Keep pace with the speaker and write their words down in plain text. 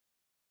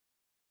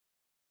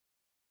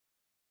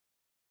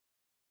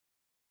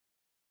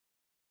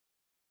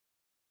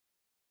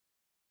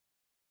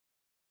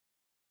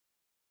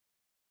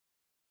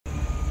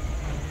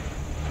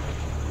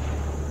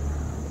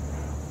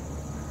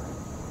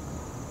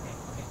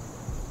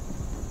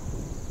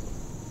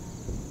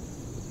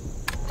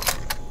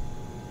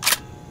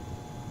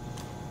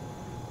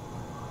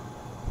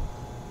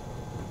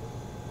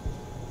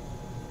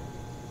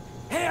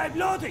I'm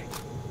loading!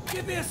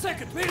 Give me a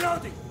second,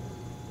 reloading!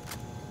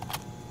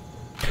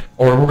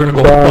 Or we're gonna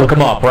go fuck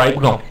them up, right?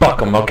 We're gonna fuck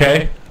them,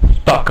 okay?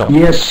 Fuck them.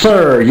 Yes,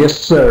 sir. Yes,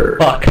 sir.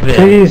 Fuck them.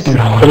 Please, the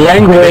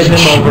language. Bend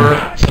them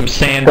over some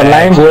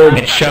sandbags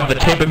and shove the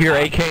tip of your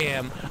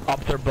AKM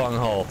up their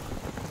bunghole.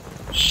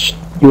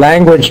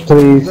 Language,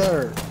 please.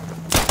 Sir.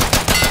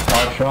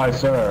 I'll try,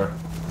 sir.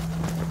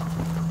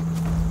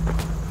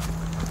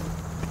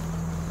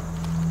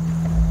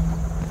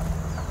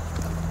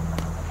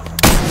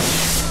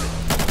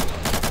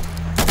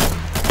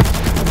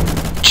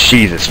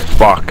 Jesus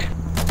fuck.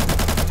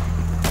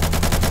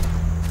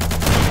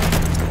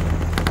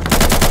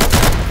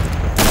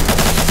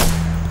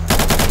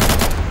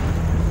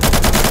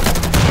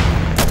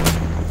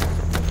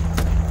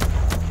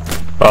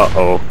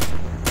 Uh-oh.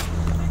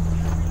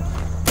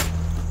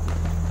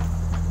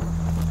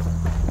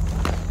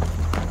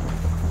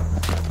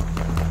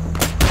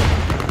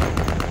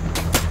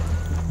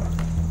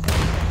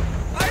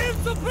 I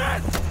am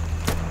suppressed!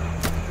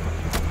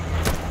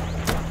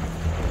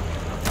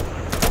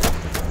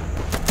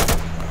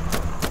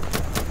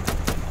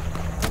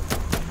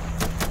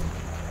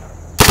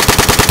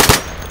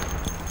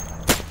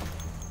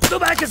 The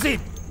magazine!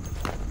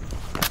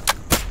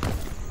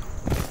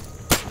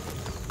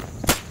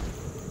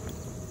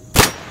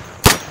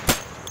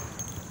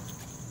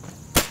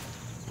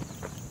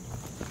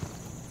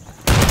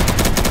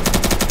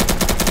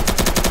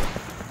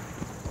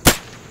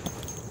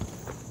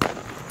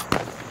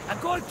 I'm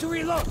going to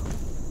reload!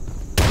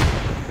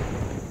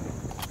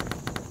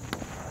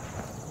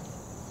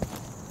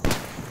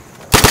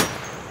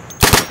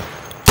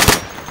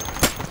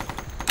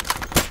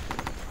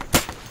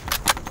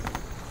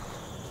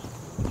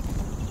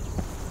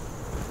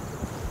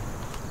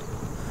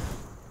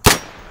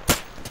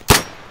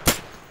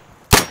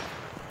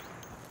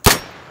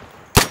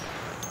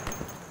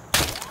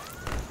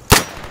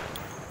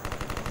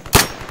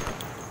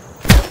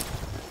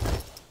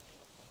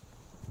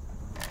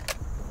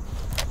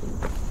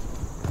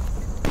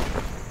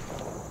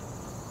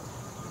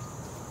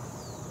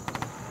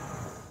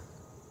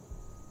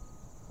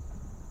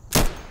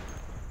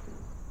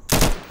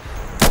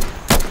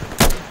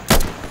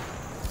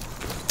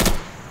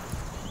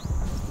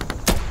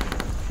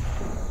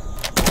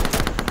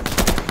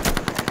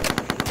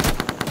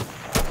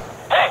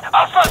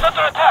 Alpha's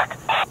under attack!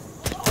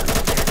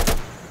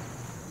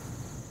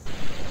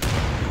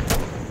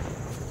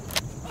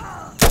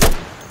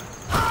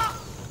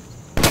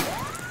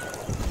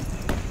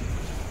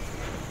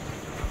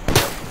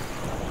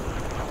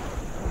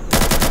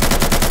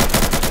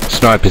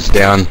 Sniper's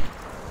down.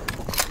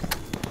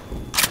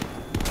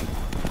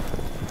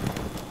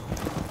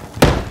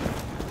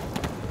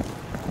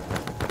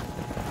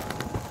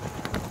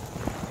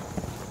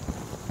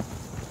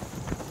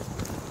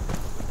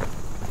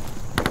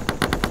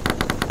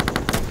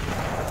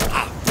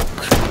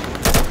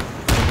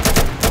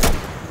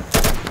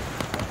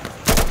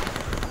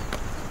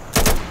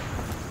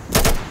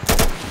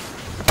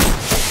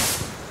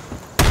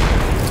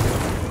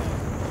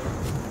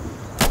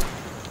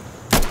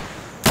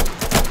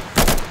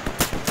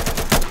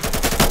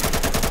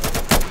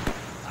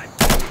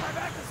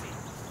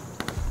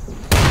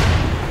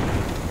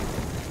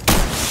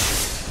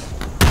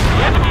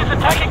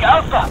 Attacking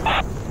Alpha!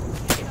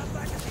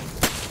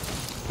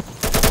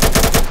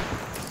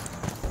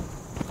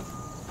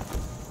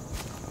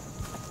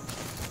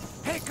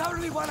 Hey, cover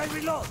me while I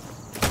reload!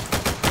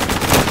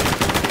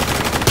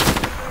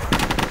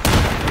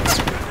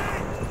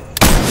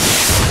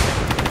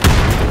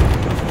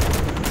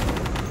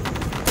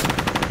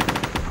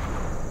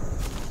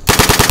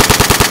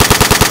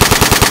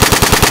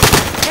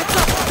 Heads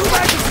up! Two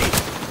magazines!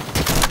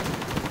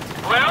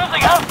 We're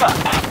losing Alpha!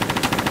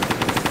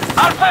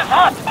 Alpha is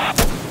hot!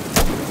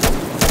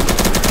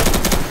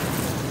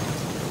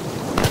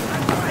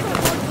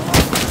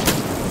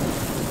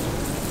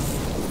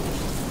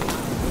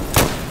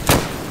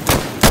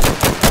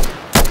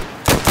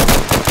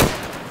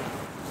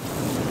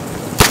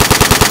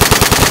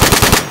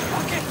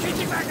 Okay,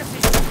 changing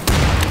magazine!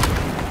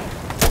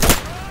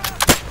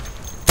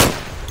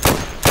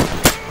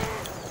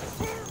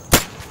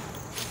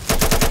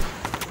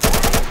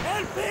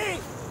 Help me!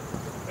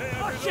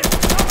 Oh shit!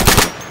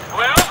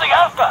 We're losing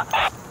Alpha!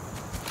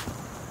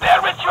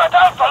 They're with you at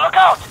Alpha, look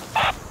out!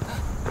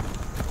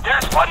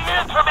 There's 1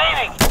 minute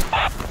remaining!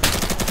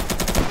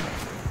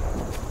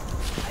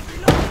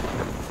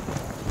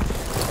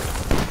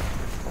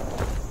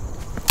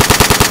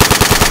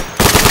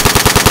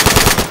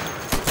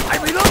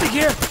 I'm reloading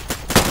here!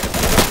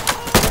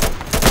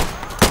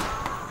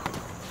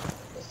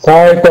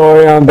 Sorry,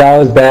 Thorium, that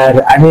was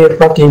bad. I need a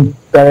fucking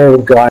better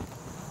gun.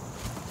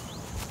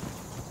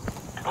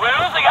 We're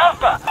losing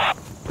Alpha!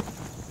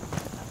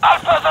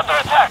 Alpha's under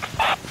attack!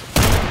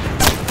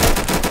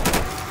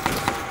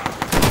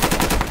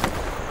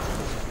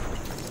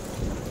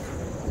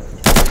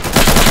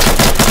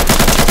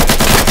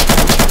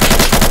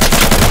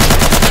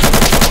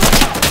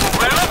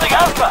 We're losing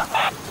Alpha!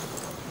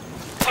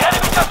 The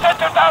enemy just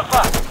entered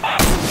Alpha!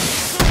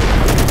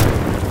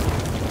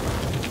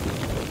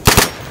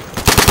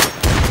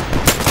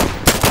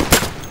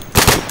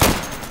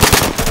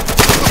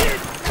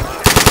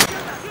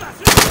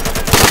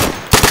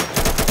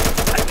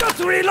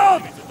 to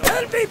reload!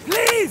 Help me,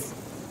 please!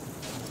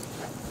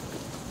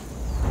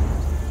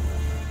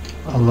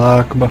 Allah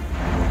Akbar.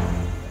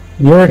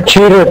 You're a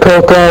cheater,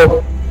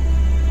 Coco.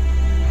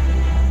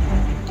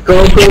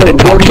 Coco,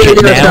 go kill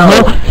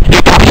yourself.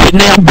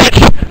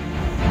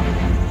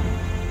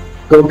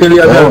 Go kill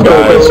yourself,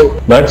 Coco.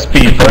 Guys, let's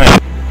be friends.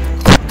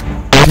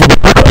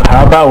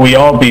 How about we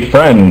all be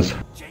friends?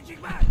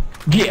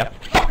 Yeah,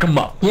 fuck him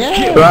up.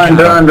 Yeah. Run,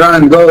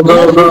 go, go.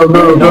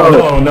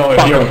 No,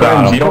 if you're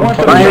friends, you don't want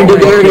to I ain't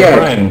there yet.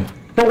 friend.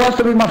 Who wants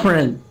to be my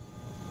friend?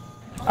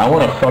 I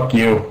want to fuck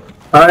you.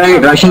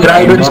 Alright, rushing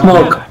right with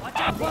smoke.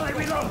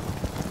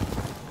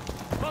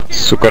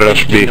 Сука,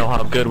 rush You B. know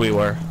how good we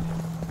were.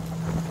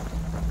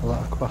 Allah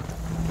Akbar.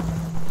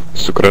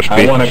 Сука, rush I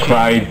B. want to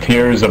cry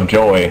tears of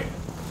joy.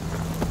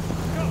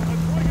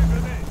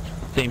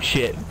 Same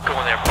shit. Go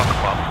in there, fuck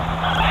him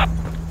up.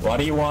 Why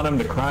do you want him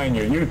to cry in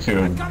your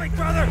YouTube? Coming,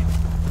 brother!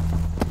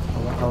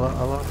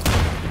 Allah.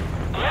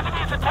 The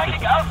enemy is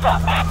attacking Alpha.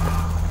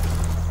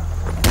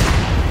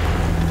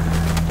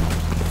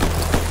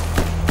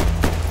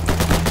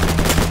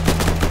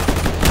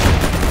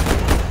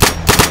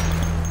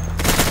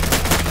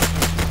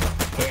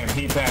 Damn,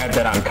 he's mad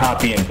that I'm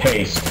copy and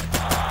paste.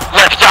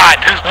 Left side!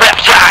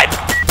 Left side!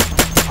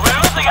 We're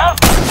losing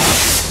Alpha!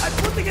 I'm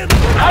putting it...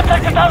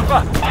 Contacted Alpha!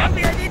 Help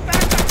me, I need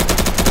backup!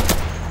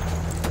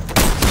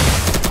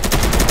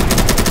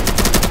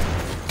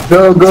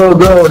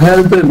 Go,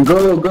 help him,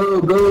 go,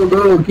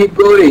 keep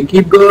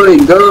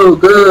going, go.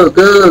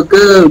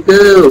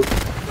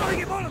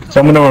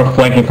 Some of them are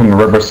flanking from the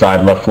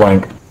riverside, left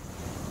flank.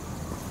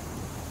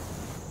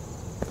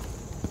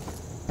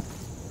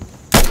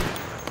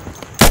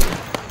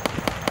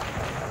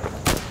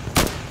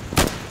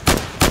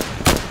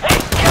 Hey,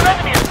 your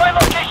enemy is my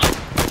location!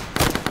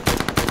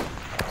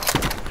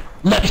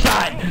 Left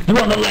side!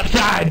 They're on the left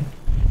side!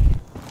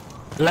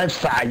 Left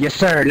side, yes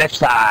sir, left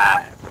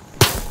side.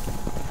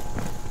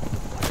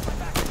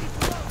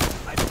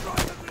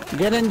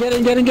 Get in. Allah.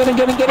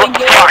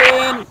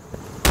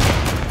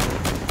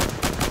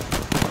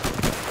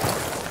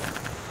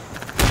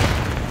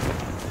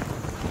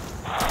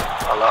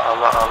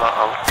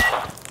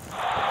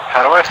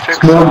 How do I fix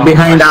Smoke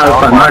behind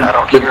Alpha,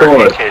 not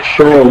before.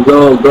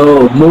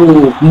 Go,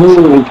 move.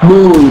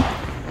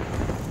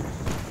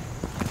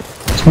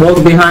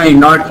 Smoke behind,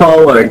 not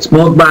forward.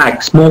 Smoke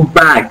back.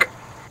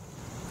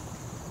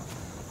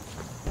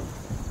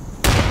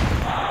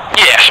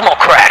 Yeah, smoke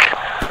crack!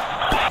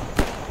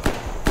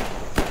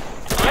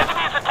 The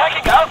enemy is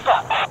attacking Alpha!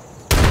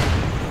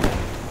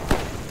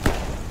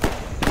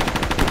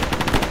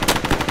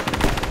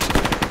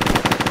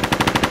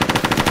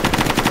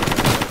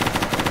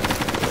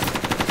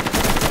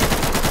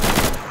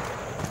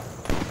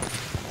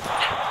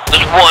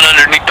 There's one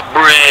underneath the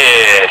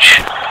bridge!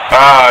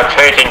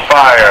 Taking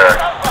fire.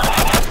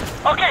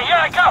 Okay, here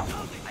I come!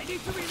 I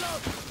need to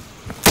reload!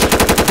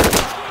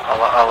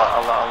 Allah.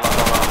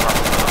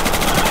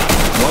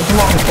 One's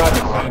alongside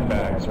the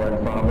sandbags, right in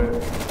front of it.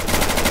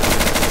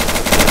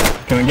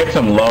 Can we get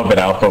some love at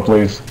Alpha,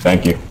 please?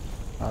 Thank you.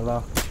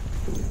 Allah.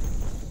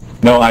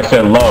 No, I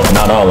said love,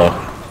 not Allah.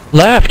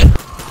 Left!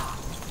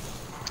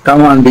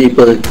 Come on,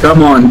 people,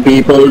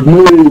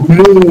 move.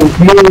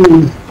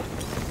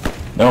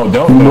 No,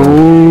 don't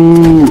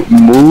move.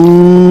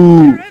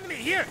 Move. Your enemy,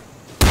 here!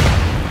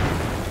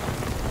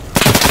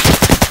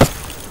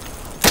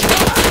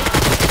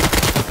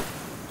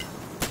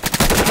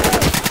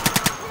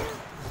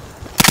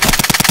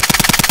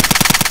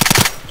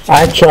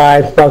 I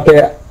tried, fuck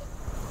it.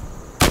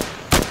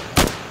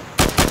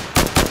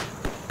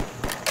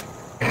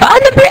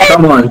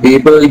 Come on,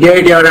 people,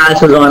 get your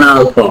asses on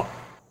Alpha.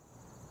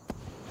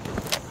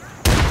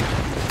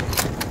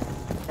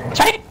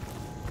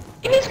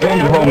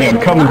 Stand, homie, I'm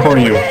coming for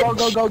you.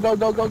 Go.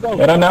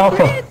 Get on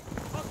Alpha.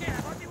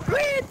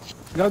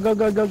 Go.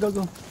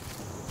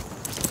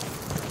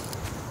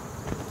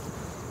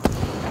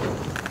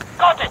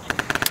 Got it!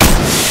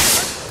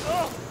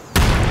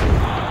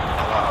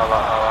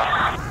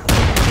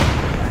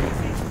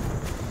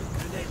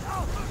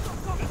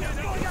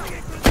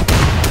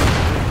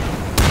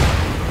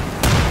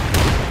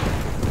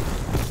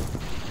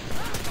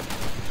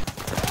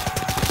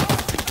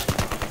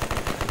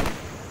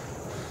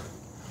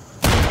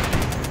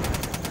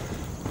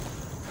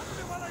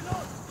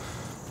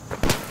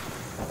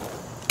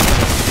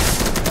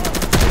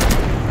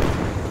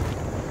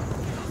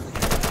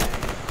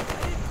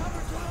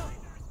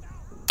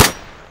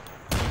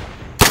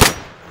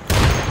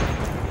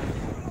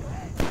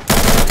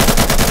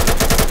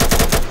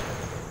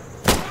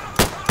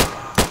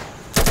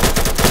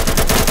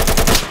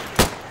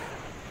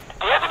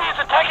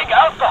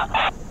 Alpha!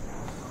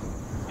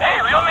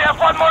 Hey, we only have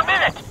 1 more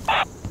minute!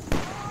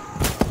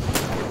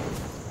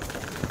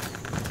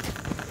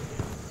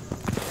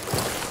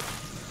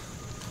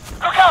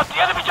 Look out! The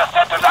enemy just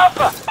entered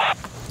Alpha!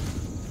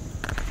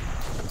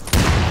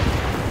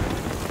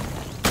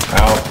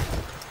 Ow.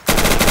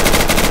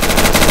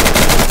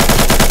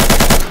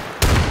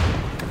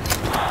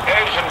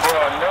 Asian bro,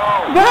 no!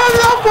 There's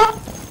Alpha!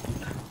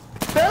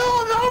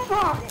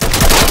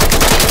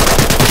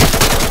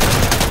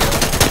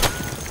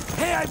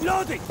 Hey, I'm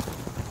loading!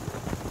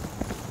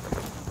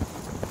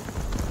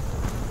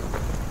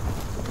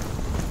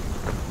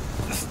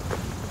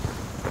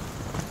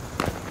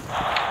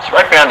 It's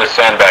right behind the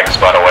sandbag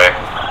spot away.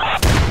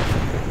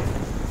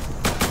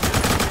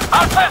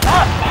 Outside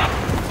hot!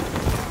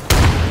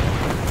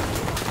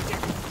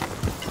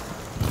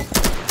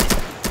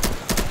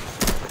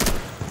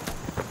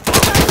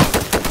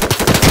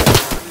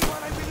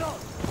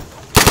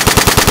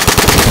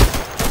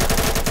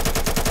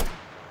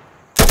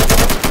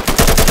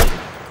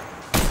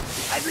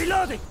 I'm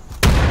reloading!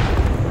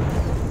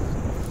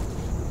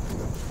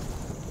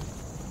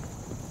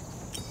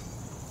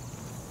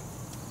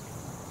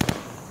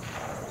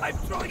 I'm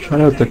throwing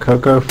Trying out the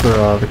Coco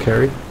for the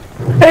carry.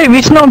 Hey,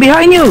 Vishnu,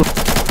 behind you!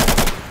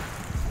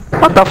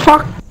 What the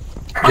fuck?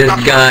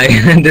 This guy,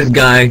 this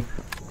guy.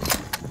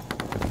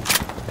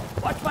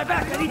 Watch my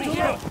back, I need to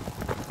heal!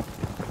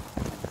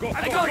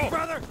 I got it,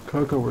 brother!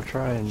 Coco, we're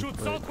trying. Shoot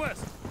But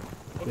southwest!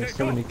 there's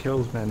so many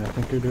kills, man. I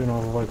think you're doing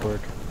all the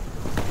legwork.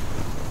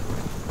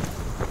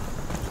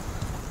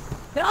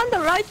 They're on the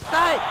right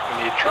side.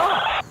 We need you.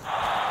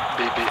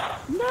 BB.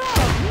 No,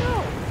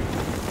 no.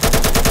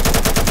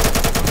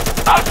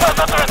 Outside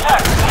under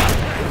attack!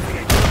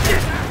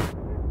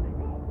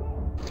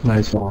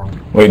 Nice one.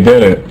 We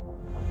did it.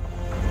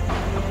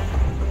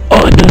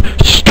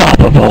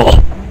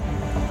 Unstoppable!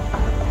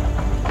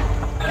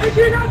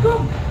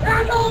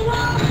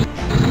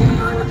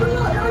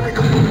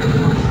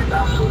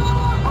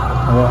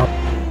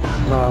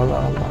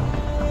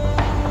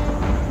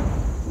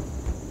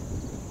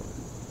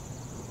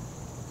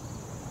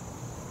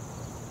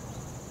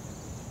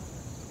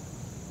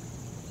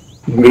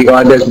 We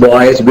got this,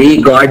 boys.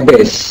 We got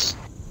this.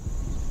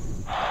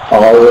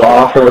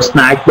 Allah for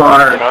snack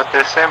bar. You know what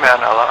they say, man?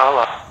 Allah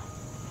Allah.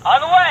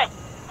 On the way!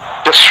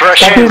 Just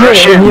rush That in, is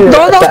rush it, in. you need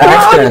Donald the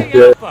Trump! accent,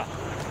 dude.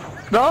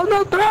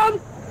 Donald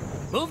Trump!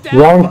 Move down!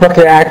 Wrong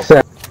fucking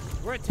accent.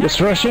 We're attacking! Just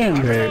rush in.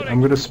 Okay,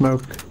 I'm gonna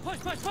smoke. Push,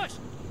 push, push!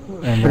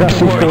 And got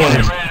some Ready to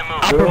move.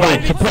 I'll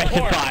provide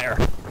suppression fire.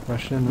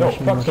 rush in, No, rush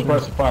in, fuck rush in.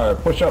 suppressive fire.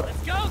 Push up. Let's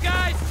go,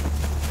 guys!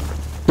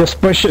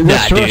 Just push it, Nah,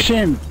 just dude. rush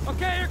in.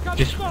 Okay, here comes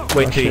Just smoke!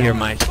 wait till you hear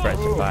my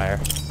suppressive fire.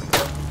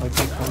 Like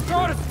this one.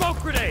 Throwing a smoke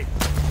grenade!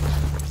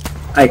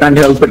 I can't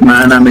help it,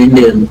 man. I'm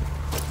Indian.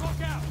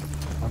 Smoke out!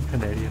 I'm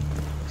Canadian.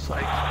 It's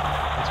okay.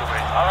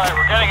 Alright,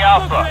 we're getting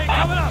Smoke Alpha. grenade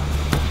coming up!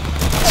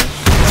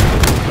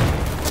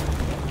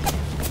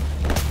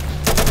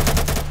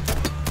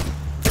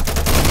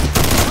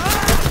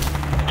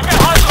 You can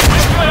hustle.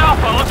 We're good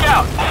Alpha. Look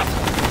out.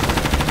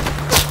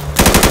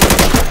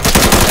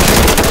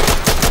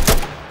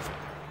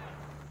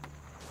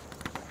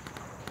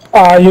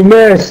 Ah, you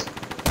missed.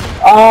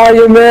 Ah,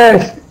 you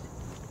missed.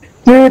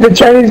 Dude, the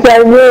Chinese guy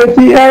missed.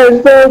 He had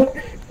his book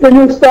in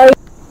his sight.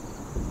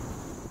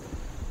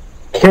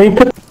 Can you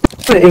put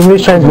the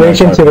English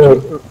translation to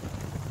the...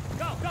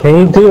 Can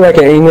you do like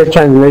an English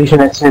translation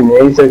next to your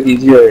name so it's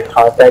easier to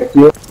contact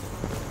you?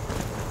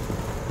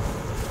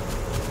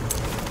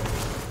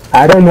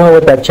 I don't know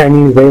what that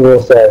Chinese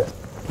label says.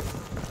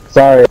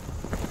 Sorry.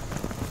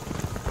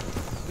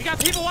 We got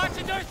people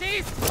watching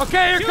northeast!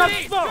 Okay, here comes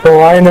smoke!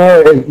 So I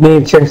know it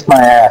means kiss my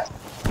ass.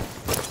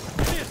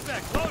 Give me a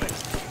sec, loading!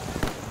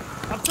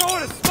 I'm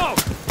throwing a smoke!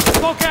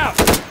 Smoke out!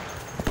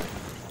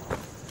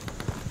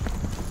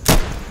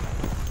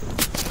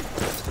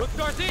 Look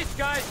northeast,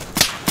 guys!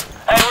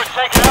 Hey, we're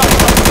taking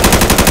Alpha.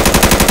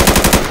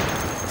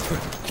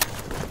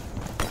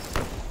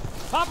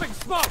 Popping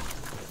smoke!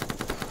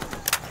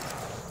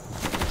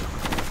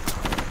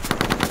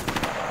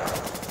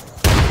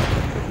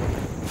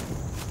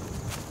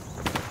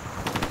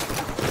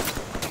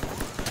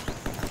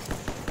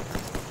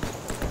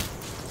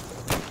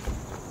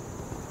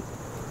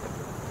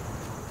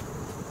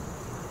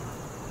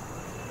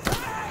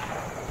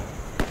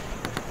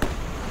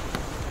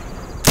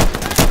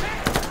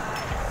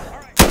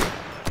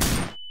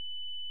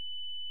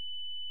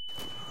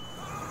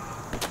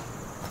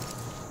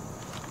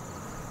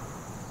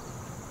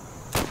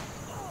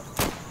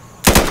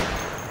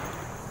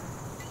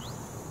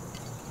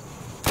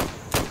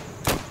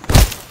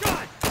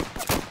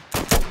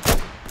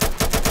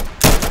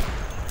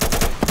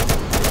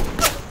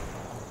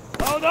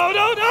 No,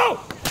 no, no!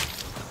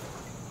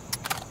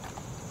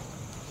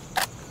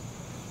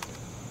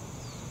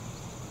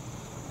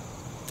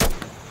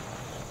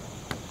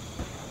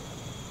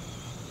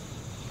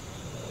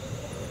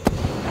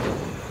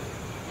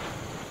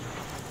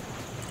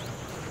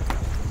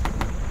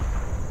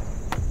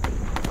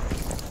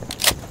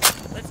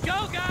 Let's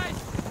go, guys!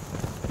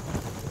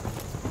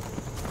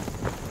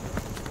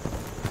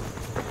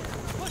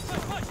 Push,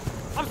 push,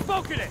 push! I'm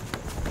smoking it!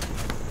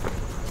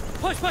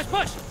 Push, push,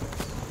 push!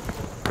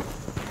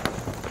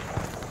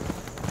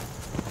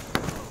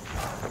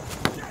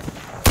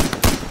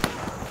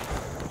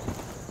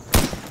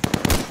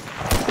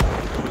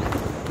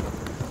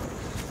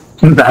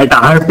 That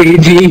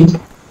RPG.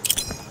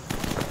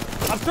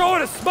 I'm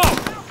throwing a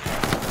smoke!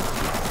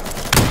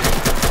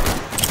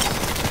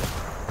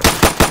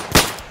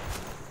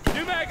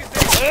 New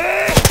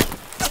magazine!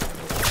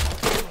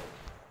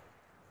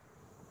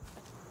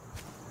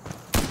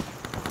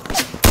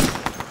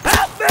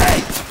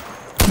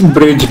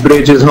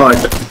 Bridge is hot.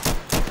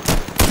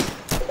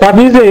 Stop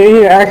using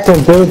your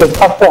accent, dude. That's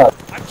fucked up.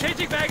 I'm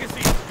changing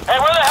magazines. Hey,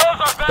 where the hell is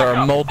our backup? There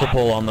are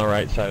multiple on the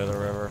right side of the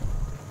river.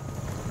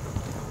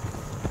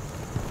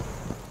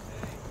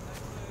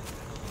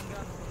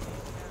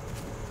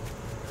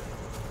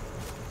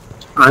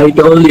 I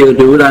told you,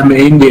 dude, I'm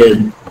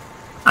Indian.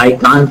 I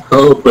can't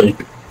help it.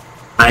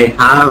 I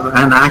have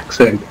an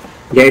accent.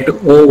 Get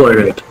over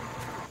it.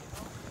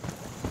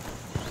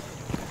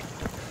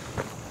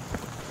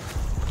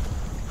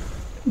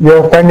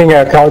 You're offending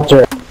our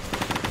culture.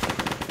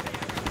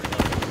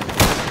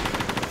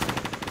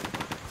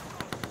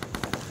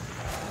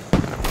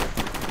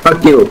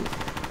 Fuck you.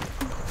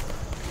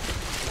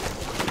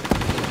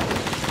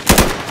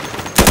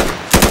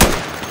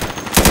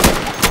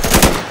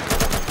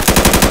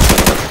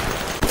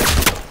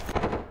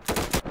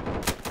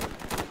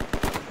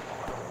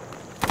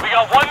 We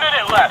got 1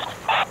 minute left.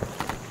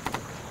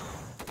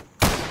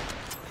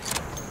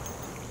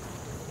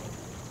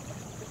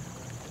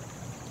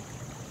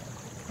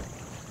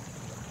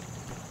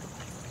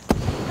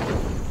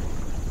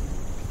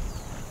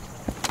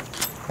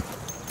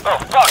 Oh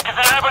fuck, is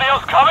there anybody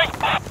else coming?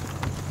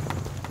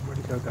 Where'd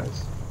he go,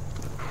 guys?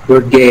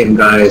 Good game,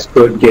 guys.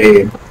 Good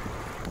game.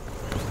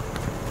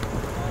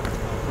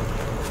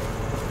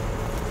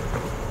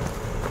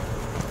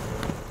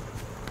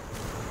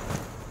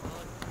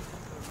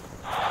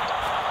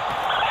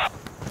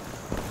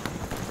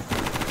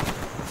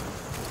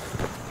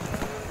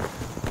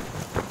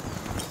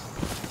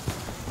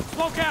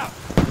 Smoke out.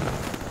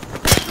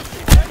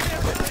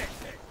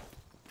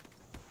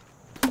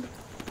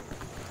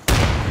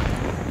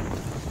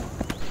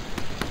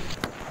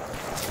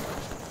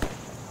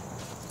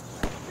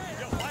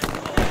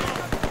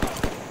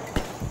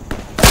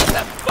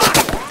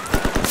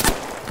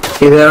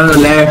 He's there on the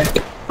left.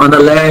 On the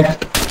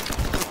left.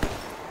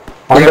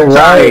 On the Left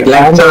right. side.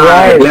 Left On the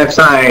side. right. Left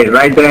side.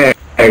 Right there.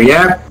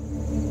 Yeah.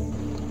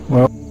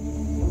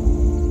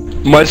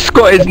 My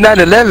score is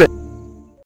 9-11.